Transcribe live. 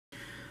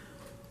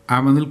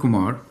I'm Anil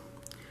Kumar.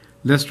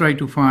 Let's try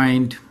to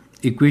find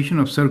equation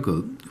of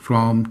circle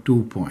from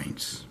 2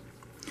 points.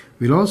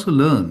 We'll also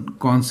learn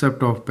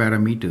concept of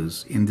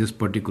parameters in this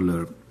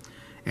particular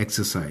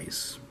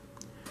exercise.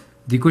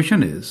 The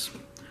question is,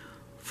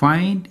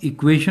 find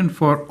equation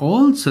for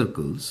all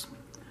circles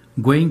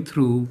going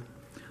through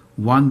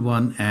 1,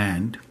 1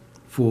 and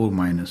 4,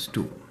 minus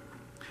 2.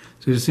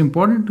 So it's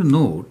important to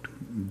note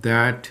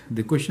that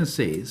the question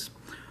says,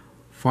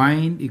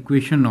 find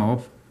equation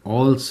of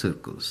all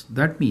circles.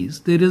 That means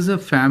there is a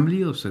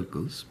family of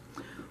circles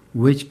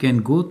which can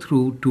go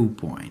through 2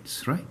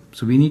 points, right?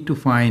 So we need to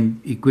find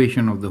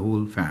equation of the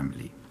whole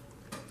family.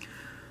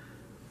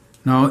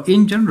 Now,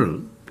 in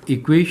general,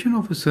 equation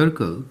of a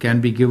circle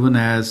can be given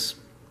as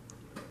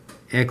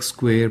x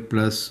squared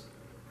plus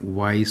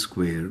y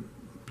squared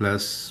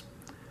plus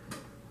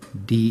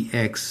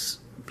dx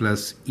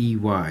plus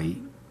ey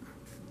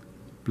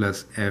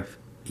plus f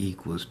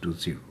equals to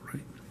 0,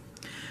 right?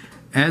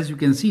 As you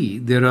can see,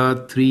 there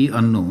are 3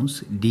 unknowns,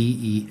 d,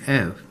 e,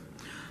 f.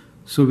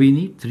 So we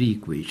need 3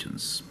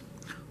 equations.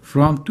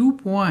 From 2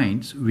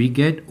 points, we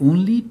get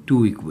only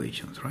 2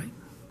 equations, right?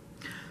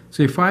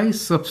 So if I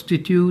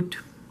substitute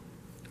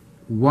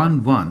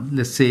 1, 1,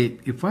 let's say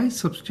if I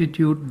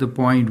substitute the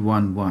point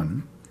 1,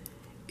 1,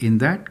 in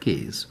that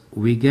case,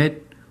 we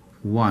get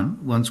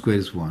 1 square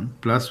is 1,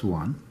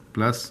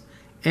 plus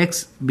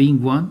x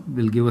being 1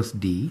 will give us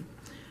d.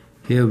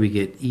 Here we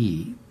get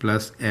e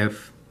plus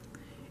f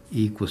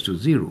equals to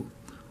 0.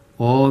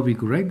 Or we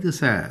could write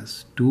this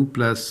as 2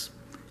 plus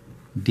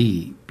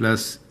d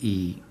plus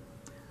e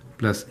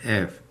plus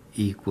f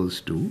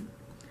equals to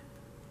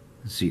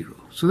 0.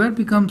 So that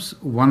becomes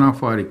one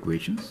of our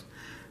equations.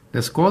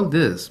 Let's call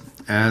this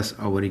as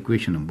our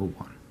equation number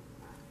 1.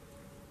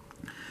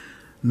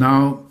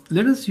 Now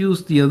let us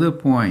use the other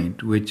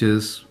point, which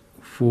is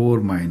 4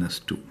 minus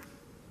 2.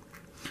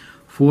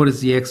 4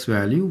 is the x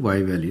value,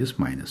 y value is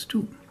minus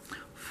 2.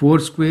 4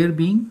 square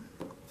being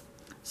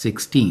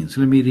 16.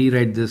 So let me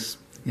rewrite this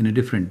in a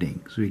different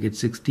thing. So we get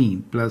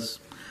 16 plus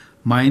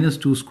minus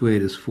 2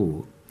 square is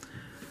 4.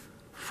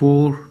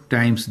 4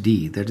 times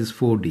d, that is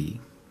 4d,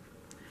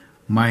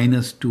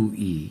 minus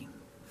 2e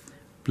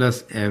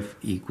plus f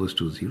equals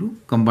to 0.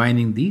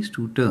 Combining these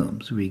two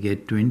terms, we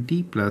get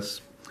 20 plus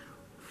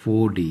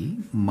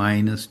 4d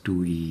minus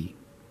 2e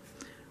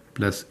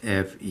plus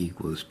f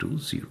equals to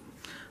 0.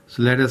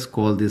 So let us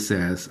call this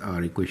as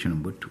our equation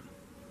number 2.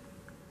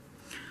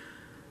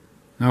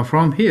 Now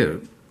from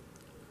here,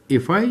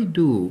 if I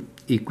do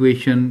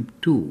equation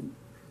 2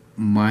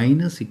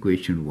 minus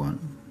equation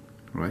 1,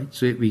 right?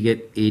 So we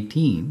get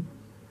 18.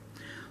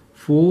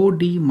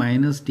 4d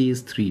minus d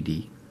is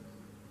 3d.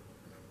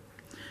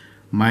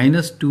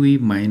 Minus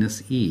 2e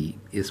minus e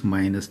is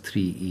minus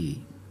 3e.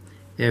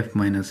 F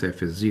minus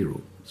f is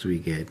 0. So we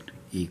get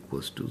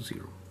equals to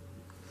 0.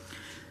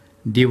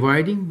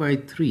 Dividing by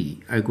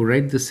 3, I could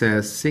write this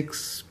as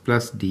 6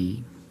 plus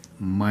d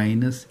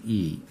minus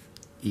e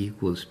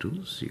equals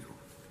to 0.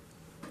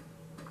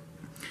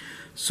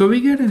 So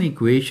we get an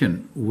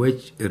equation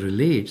which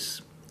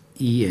relates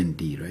e and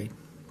d, right?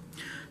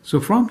 So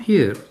from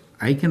here,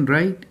 I can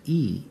write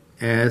e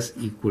as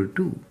equal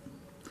to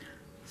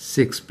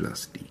 6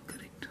 plus d,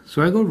 correct?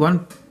 So I got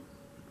one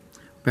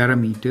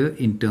parameter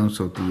in terms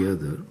of the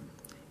other,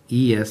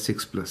 e as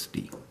 6 plus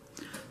d.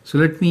 So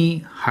let me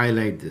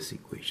highlight this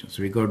equation.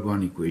 So we got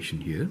one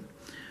equation here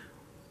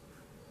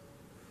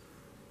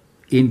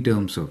in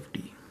terms of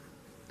d.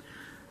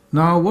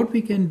 Now what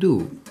we can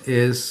do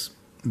is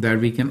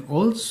that we can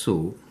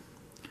also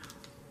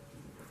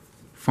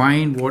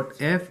find what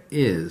f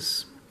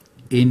is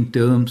in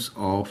terms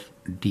of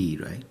d,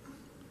 right?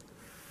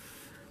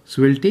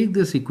 So we'll take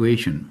this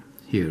equation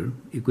here,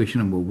 equation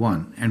number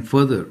 1, and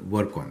further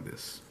work on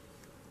this.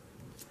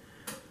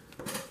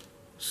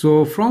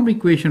 So from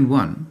equation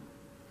 1,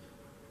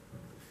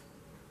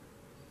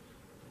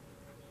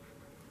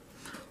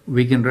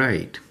 we can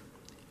write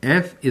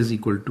f is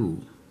equal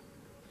to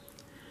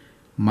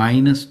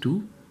minus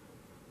 2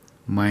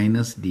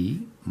 minus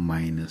d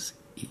minus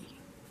e.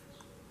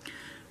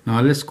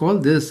 Now let's call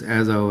this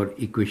as our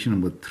equation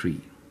number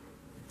 3.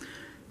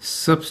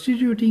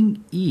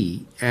 Substituting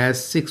e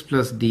as 6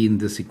 plus d in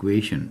this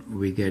equation,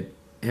 we get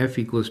f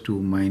equals to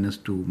minus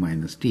 2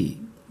 minus d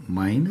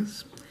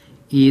minus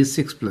e is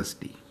 6 plus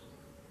d.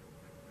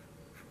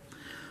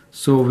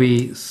 So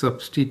we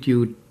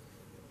substitute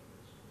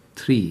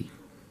 3,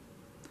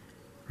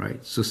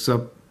 right? So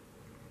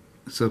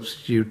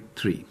substitute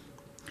 3,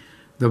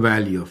 the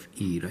value of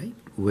e, right,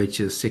 which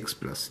is 6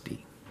 plus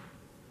d.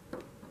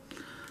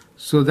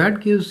 So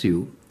that gives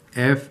you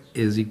f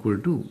is equal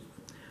to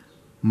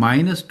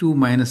minus 2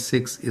 minus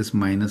 6 is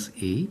minus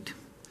 8,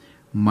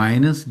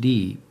 minus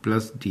d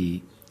plus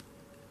d,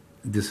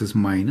 this is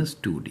minus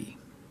 2d.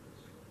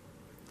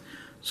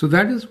 So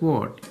that is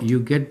what you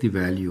get the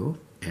value of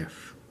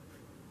f,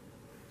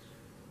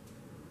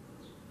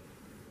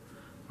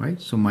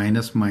 right? So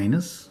minus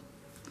minus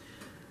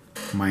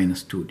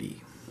minus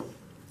 2d.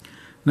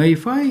 Now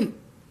if I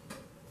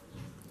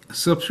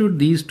substitute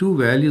these two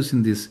values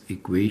in this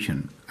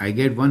equation, I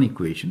get one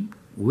equation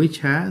which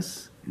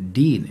has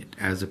d in it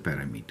as a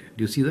parameter.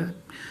 Do you see that?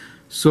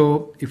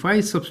 So if I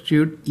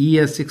substitute E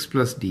as 6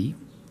 plus d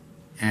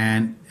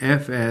and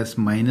f as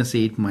minus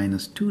 8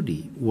 minus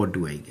 2d, what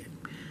do I get?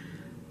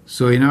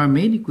 So in our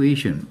main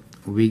equation,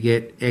 we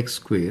get x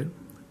squared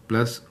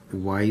plus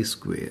y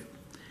squared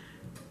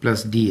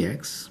plus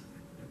dx.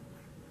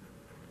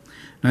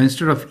 Now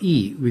instead of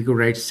E, we could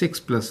write 6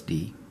 plus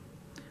d.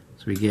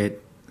 So we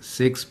get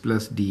 6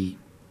 plus dy.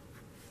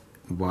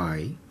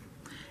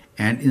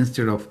 And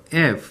instead of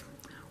f,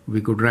 we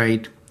could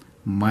write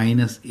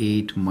minus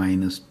 8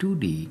 minus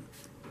 2d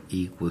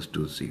equals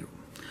to 0.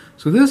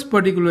 So this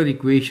particular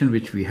equation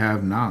which we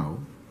have now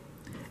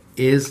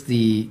is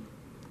the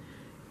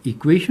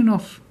equation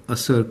of a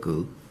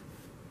circle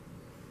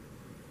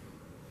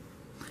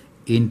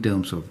in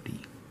terms of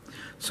d.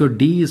 So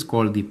d is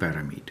called the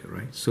parameter,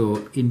 right?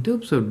 So in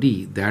terms of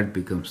d, that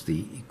becomes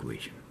the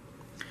equation.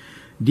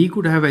 D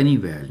could have any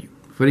value.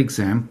 For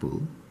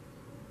example,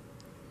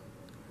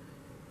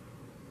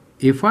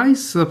 if I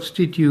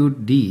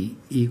substitute d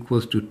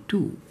equals to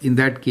 2, in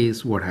that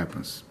case, what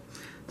happens?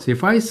 So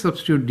if I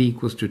substitute d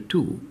equals to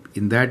 2,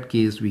 in that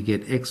case, we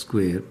get x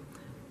squared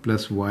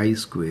plus y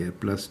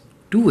squared plus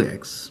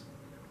 2x.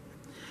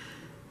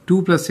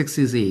 2 plus 6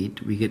 is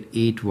 8, we get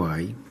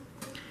 8y.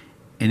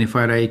 And if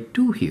I write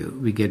 2 here,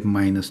 we get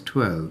minus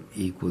 12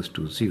 equals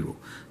to 0.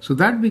 So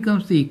that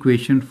becomes the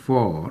equation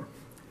for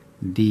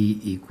d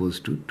equals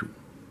to 2.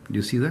 Do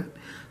you see that?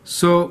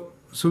 So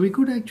we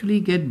could actually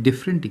get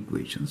different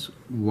equations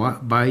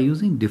by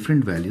using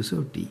different values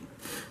of d.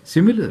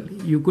 Similarly,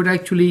 you could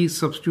actually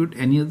substitute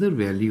any other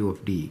value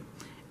of d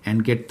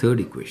and get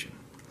third equation.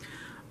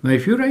 Now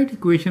if you write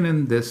equation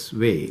in this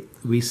way,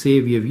 we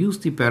say we have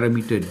used the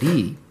parameter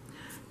d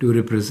to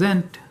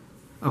represent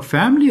a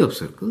family of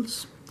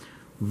circles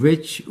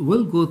which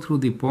will go through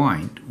the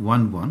point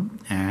 1, 1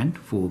 and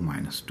 4,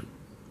 minus 2.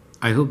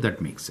 I hope that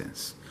makes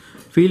sense.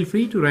 Feel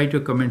free to write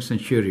your comments and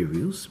share your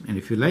views. And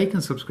if you like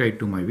and subscribe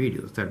to my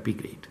videos, that'd be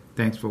great.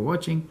 Thanks for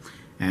watching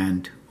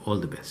and all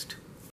the best.